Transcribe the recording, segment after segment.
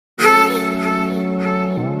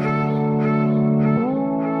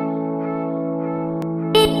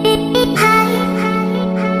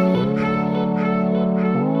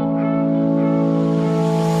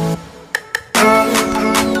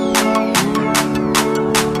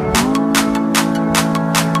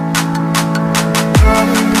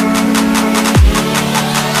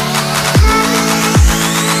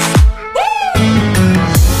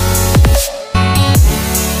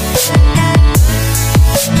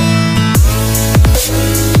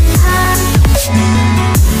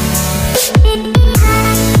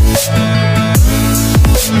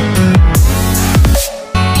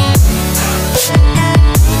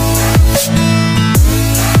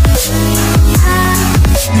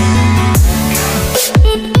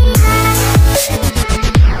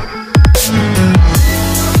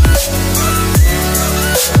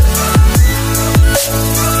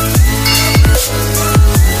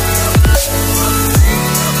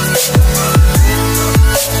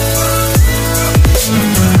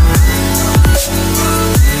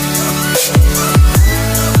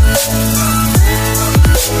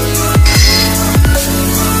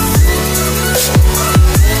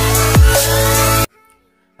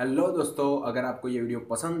Hello दोस्तों, अगर आपको ये वीडियो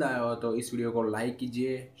पसंद आया हो तो इस वीडियो को लाइक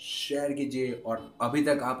कीजिए, शेयर कीजिए और अभी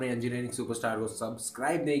तक आपने इंजीनियरिंग सुपरस्टार को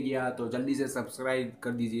सब्सक्राइब नहीं किया तो जल्दी से सब्सक्राइब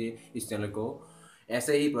कर दीजिए इस चैनल को,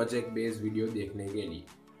 ऐसे ही प्रोजेक्ट बेस्ड वीडियो देखने के लिए।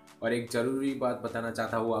 और एक ज़रूरी बात बताना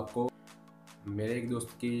चाहता हूँ आपको, मेरे एक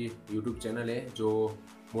दोस्त की यूट्यूब चैनल है जो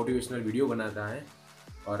मोटिवेशनल वीडियो बनाता है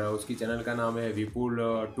और उसकी चैनल का नाम है विपुल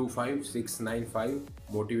 25695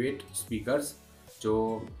 मोटिवेट स्पीकर्स,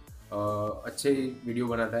 जो अच्छे वीडियो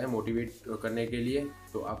बनाता है मोटिवेट करने के लिए।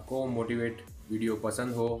 तो आपको मोटिवेट वीडियो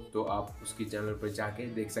पसंद हो तो आप उसकी चैनल पर जाके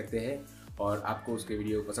देख सकते हैं, और आपको उसके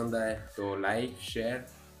वीडियो पसंद आए तो लाइक शेयर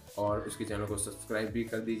और उसके चैनल को सब्सक्राइब भी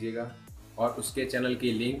कर दीजिएगा। और उसके चैनल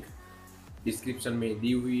की लिंक डिस्क्रिप्शन में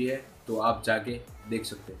दी हुई है, तो आप जाके देख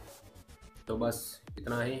सकते हैं। तो बस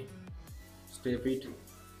इतना ही। Stay fit,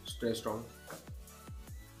 stay strong,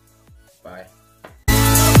 bye.